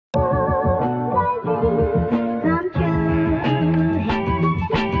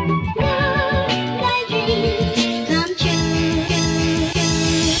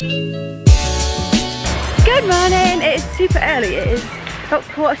super early. It is about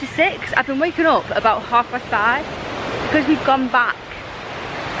 5:45. I've been waking up about 5:30 because we've gone back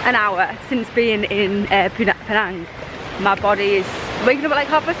an hour since being in Penang. My body is waking up at like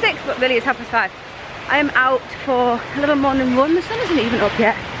 6:30, but really it's 5:30. I am out for a little morning run. The sun isn't even up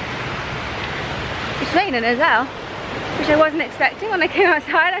yet. It's raining as well, which I wasn't expecting. When I came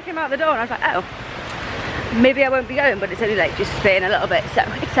outside, I came out the door and I was like, oh, maybe I won't be going, but it's only like just spitting a little bit, so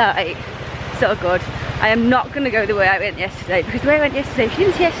it's alright. So good. I am not going to go the way I went yesterday, because the way I went yesterday, if you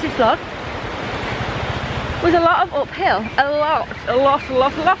didn't see yesterday's vlog, was a lot of uphill. A lot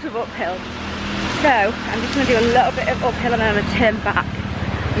of uphill. So I'm just going to do a little bit of uphill and then I'm going to turn back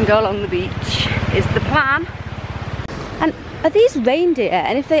and go along the beach is the plan. And are these reindeer?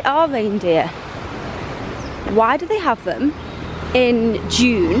 And if they are reindeer, why do they have them in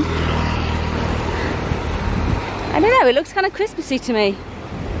June? I don't know, it looks kind of Christmassy to me.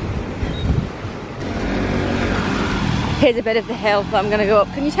 Here's a bit of the hill that I'm going to go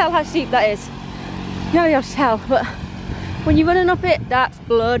up. Can you tell how steep that is? You don't be able to tell, but when you're running up it, that's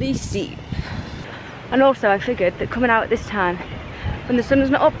bloody steep. And also I figured that coming out at this time, when the sun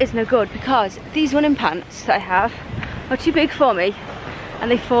is not up, is no good, because these running pants that I have are too big for me and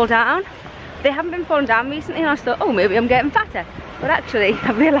they fall down. They haven't been falling down recently and I thought, oh, maybe I'm getting fatter. But actually,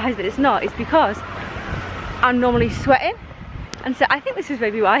 I realised that it's not. It's because I'm normally sweating. And so I think this is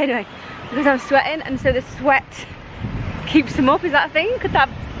maybe why anyway, because I'm sweating and so the sweat keeps them up. Is that a thing? Could that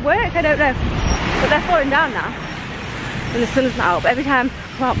work? I don't know. But they're falling down now when the sun's not out. But every time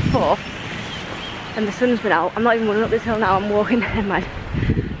I come out before and the sun's been out, I'm not even running up this hill now, I'm walking, never mind.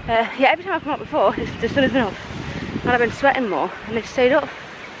 Yeah, every time I've come out before, the sun has been up and I've been sweating more and they've stayed up.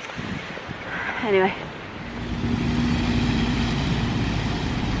 Anyway.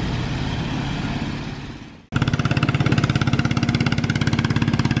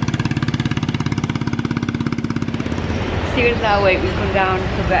 As soon as I wake, we've come down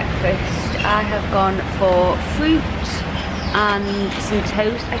for breakfast. I have gone for fruit and some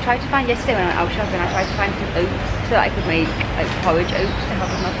toast. I tried to find yesterday when I went out shopping, I tried to find some oats so that I could make like porridge oats to have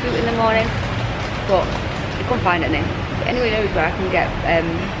with my fruit in the morning, but I couldn't find any. If anyone knows where I can get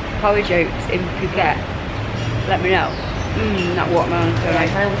porridge oats in Phuket, let me know. That watermelon so nice.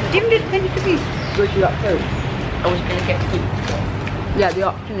 Even just when you could be good to that fruit, I was going to get fruit. Yeah, the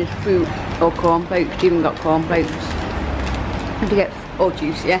option is fruit or cornflakes. You even got cornflakes. You have to get, or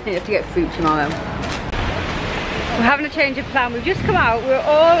juice, yeah, you have to get fruit tomorrow. We're having a change of plan. We've just come out, we're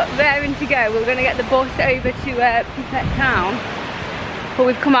all raring to go. We're going to get the bus over to Phuket town, but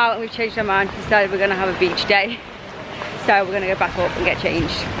we've come out and we've changed our minds, decided we're going to have a beach day. So we're going to go back up and get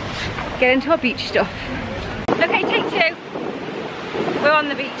changed, get into our beach stuff. Okay, take two. We're on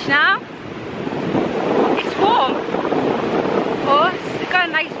the beach now. It's warm. It's got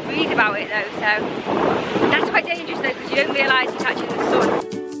a nice breeze about it though, so that's quite dangerous though, because you don't realise it's actually the sun.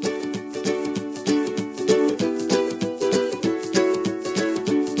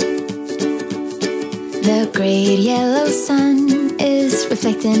 The great yellow sun is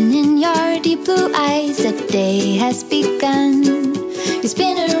reflecting in your deep blue eyes. The day has begun. You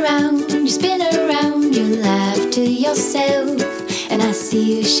spin around, you laugh to yourself. And I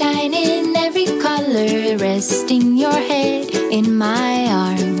see you shine in every color, resting your head in my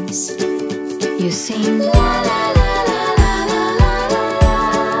arms. You sing la la la.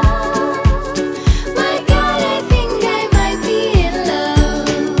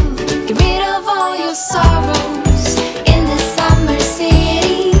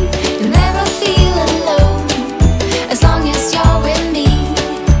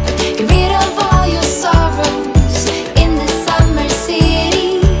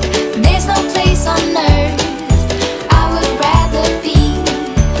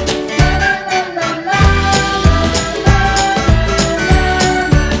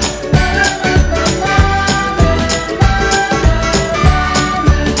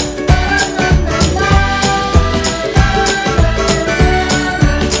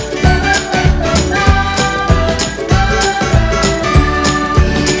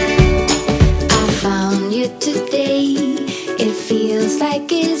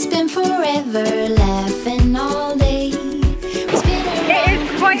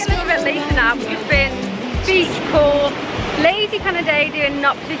 Kind of day, doing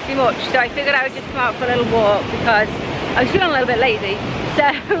not particularly much, so I figured I would just come out for a little walk because I was feeling a little bit lazy, so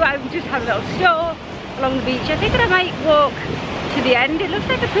I just had a little stroll along the beach. I figured I might walk to the end. It looks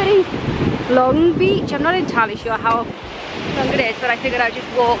like a pretty long beach. I'm not entirely sure how long it is, but I figured I'd just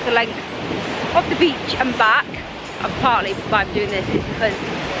walk the length of the beach and back. And partly why I'm doing this is because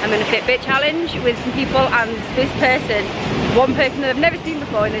I'm in a Fitbit challenge with some people, and this person, one person that I've never seen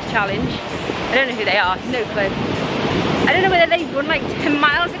before in this challenge, I don't know who they are, no clue. I don't know whether they run like 10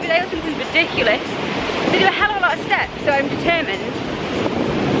 miles every day or something ridiculous. They do a hell of a lot of steps, so I'm determined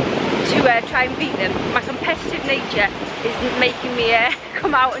to try and beat them. My competitive nature is making me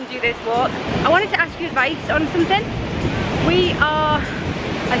come out and do this walk. I wanted to ask you advice on something. We are,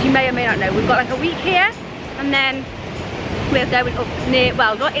 as you may or may not know, we've got like a week here, and then we're going up near,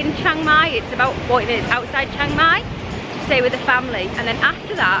 well, not in Chiang Mai, it's about 40 minutes outside Chiang Mai to stay with the family, and then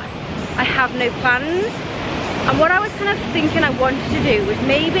after that I have no plans. And what I was kind of thinking I wanted to do was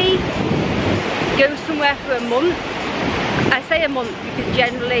maybe go somewhere for a month. I say a month because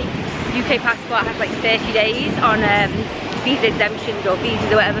generally UK passport has like 30 days on visa exemptions or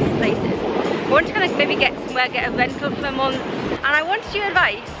visas or whatever places. I want to kind of maybe get somewhere, get a rental for a month, and I wanted your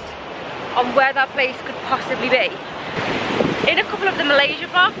advice on where that place could possibly be. In a couple of the Malaysia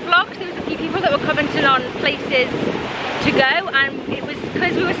vlogs, there was a few people that were commenting on places to go, and it was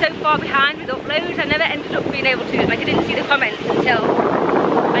because we were so far behind with uploads, I never ended up being able to, like I didn't see the comments until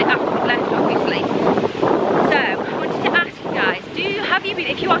like after we left, obviously. So I wanted to ask you guys, have you been,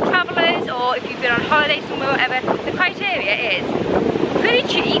 if you are travellers or if you've been on holiday somewhere or whatever, the criteria is pretty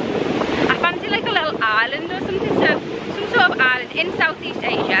cheap. I fancy like a little island or something, so some sort of island in Southeast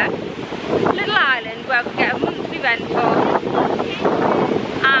Asia, little island where I could get a monthly rental,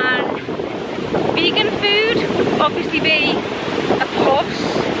 and vegan food would obviously be a plus.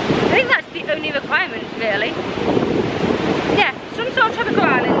 I think that's the only requirements really. Yeah, some sort of tropical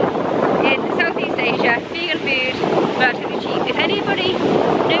island in Southeast Asia, vegan food, relatively cheap. If anybody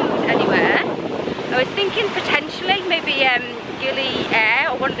knows anywhere, I was thinking potentially maybe Gili Air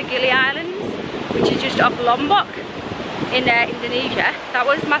or one of the Gili Islands, which is just off Lombok in Indonesia. That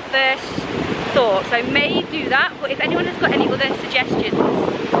was my first thought, so I may do that, but if anyone has got any other suggestions,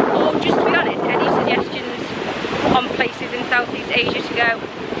 or just to be honest, any suggestions on places in Southeast Asia to go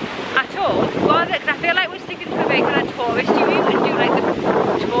at all, rather, because I feel like we're sticking to a very kind of touristy route and do like the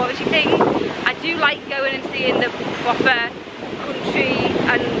touristy things. I do like going and seeing the proper country,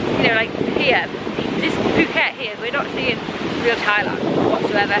 and you know, like here, this Phuket here, we're not seeing real Thailand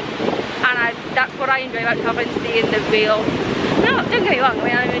whatsoever, and that's what I enjoy about travelling, seeing the real, no, don't get me wrong, I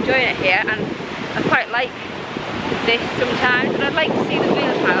mean, I'm enjoying it here, and I quite like this sometimes, but I'd like to see the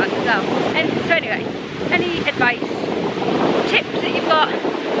real Thailand as well. And so anyway, any advice, tips that you've got,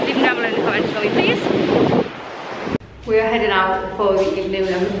 leave them down below in the comments for me, please. We are heading out for the evening.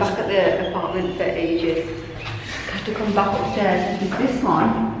 I've been back at the apartment for ages. I have to come back upstairs because this one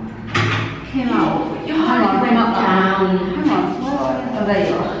came out. Hang on, we're not down. Hang on. Oh, there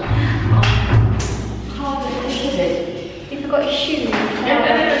you are. How is it? You've got your shoes.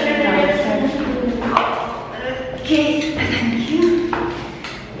 Okay, thank you.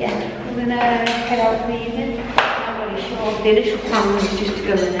 Yeah, we're gonna head out for the evening. I'm not really sure. The initial plan was just to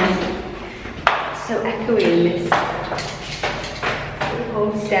go in there. So echoey in this. What we call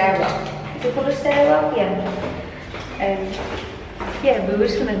stairwell. Is it called a stairwell? Yeah. Yeah, we were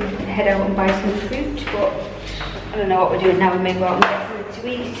just gonna head out and buy some fruit, but I don't know what we're doing now. We may go out and get something to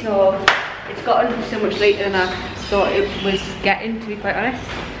eat, or it's gotten so much later than I thought it was getting, to be quite honest.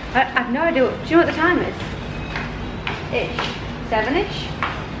 I have no idea. Do you know what the time is? Ish. 7-ish?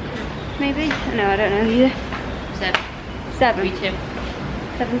 Maybe? No, I don't know either. 7. 3-2.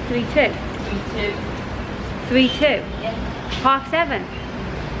 7:32. 3-2. 3-2? Yeah. 7:30?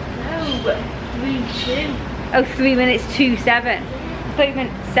 No, 3-2. Oh, 3 minutes to 7. 3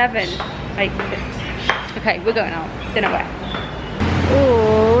 minutes 7. Like, okay, we're going out. Don't know where.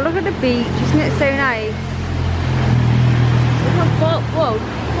 Oh, look at the beach. Isn't it so nice? Whoa, look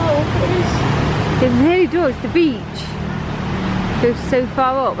at this. It really does. The beach goes so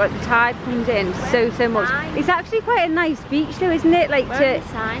far up, like the tide comes in so much. It's actually quite a nice beach though, isn't it? Like, where are the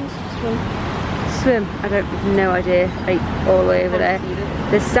signs to swim? I don't have no idea. Like all the way over there.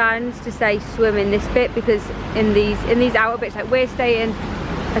 There's signs to say swim in this bit, because in these outer bits, like we're staying,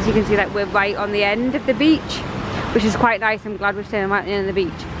 as you can see, like we're right on the end of the beach, which is quite nice. I'm glad we're staying right at the end of the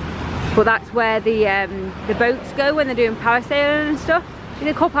beach. But that's where the boats go when they're doing parasailing and stuff. Is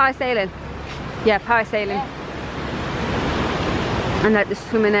it called parasailing? Yeah, parasailing. Yeah. And like the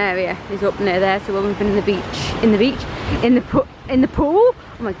swimming area is up near there, so when we've been in the pool,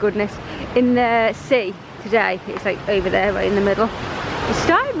 oh my goodness, in the sea today, it's like over there, right in the middle. It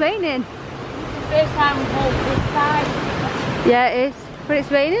started raining. It's the first time we've walked this side. Yeah, it is, but it's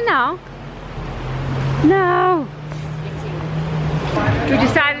raining now. No. We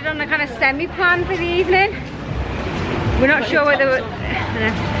decided on a kind of semi-plan for the evening. We're not sure whether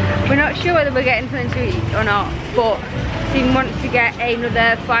we're getting something to eat or not, but Tim wants to get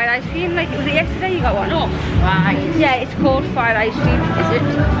another fried ice cream. Like, was it yesterday you got one? No, right. Yeah, it's called fried ice cream, is it?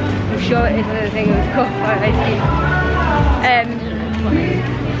 I'm sure it is another thing. It was called fried ice cream.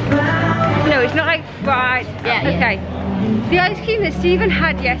 No, it's not like fried. Yeah, okay. The ice cream that Stephen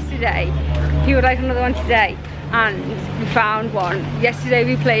had yesterday, he would like another one today, and we found one. Yesterday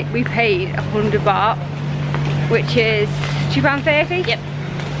we paid 100 baht, which is £2.30. Yep.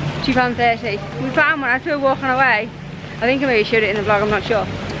 £2.30. We found one as we were walking away. I think I maybe showed it in the vlog, I'm not sure.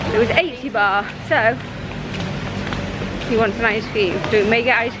 It was 80 baht, so he wants an ice cream. So we may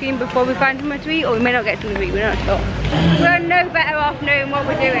get ice cream before we find somewhere to eat, or we may not get something to eat, we're not sure. We're no better off knowing what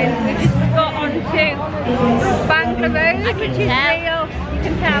we're doing. We just got onto Bangla Road, which is real. You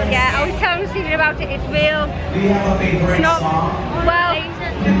can tell, yeah. I was telling Stephen about it, it's real. It's not, well, oh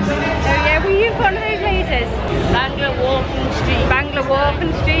yeah, were you one of those lasers? Bangla Walking Street. Bangla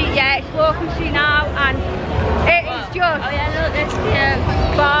Walking Street, yeah, it's Walking Street now, and it is just Oh yeah, look, there's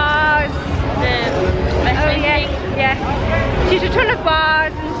bars. the Oh yeah, yeah. Just a ton of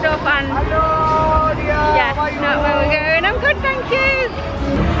bars and stuff, and yeah, not where we're going. I'm good, thank you.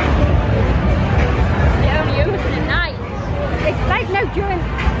 They're only open at night. It's like no during,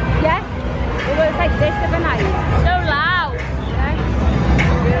 yeah. It was like this of a night. So loud. Yeah.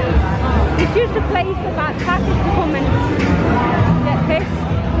 It's just a place for backpackers to come and get pissed.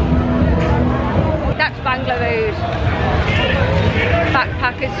 That's Bangla Road.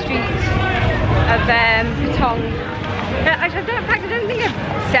 Backpackers Street of Patong. In fact, I don't think I've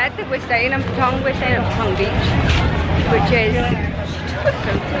said that we're staying in Patong. We're staying at Patong Beach, which is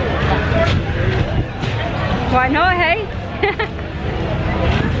why not, hey?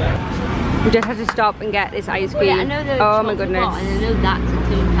 We just had to stop and get this ice cream. Well, yeah, I know oh my goodness. And I know that's a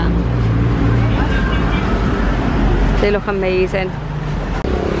tin can. They look amazing.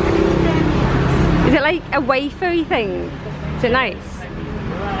 Is it like a wafery thing? Is it nice?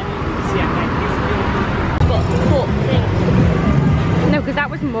 No, because that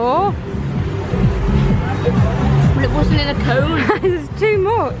was more. Well, it wasn't in a cone. It's too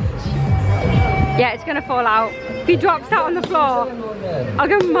much. Yeah, it's gonna fall out. If he drops that on the floor, I'll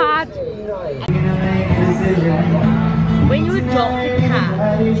go mad. When you adopt a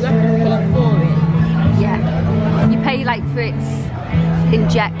cat, you have to pay for it. Yeah. You pay like for its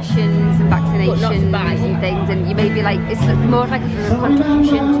injections and vaccinations and things, and you maybe like, it's more like a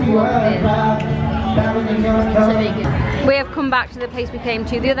contribution towards it. We have come back to the place we came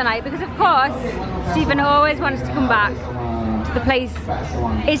to the other night because, of course, Stephen always wants to come back to the place.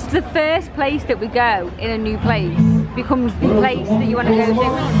 It's the first place that we go in a new place. Becomes the place that you want to go to.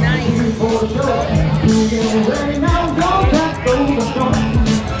 Oh, nice.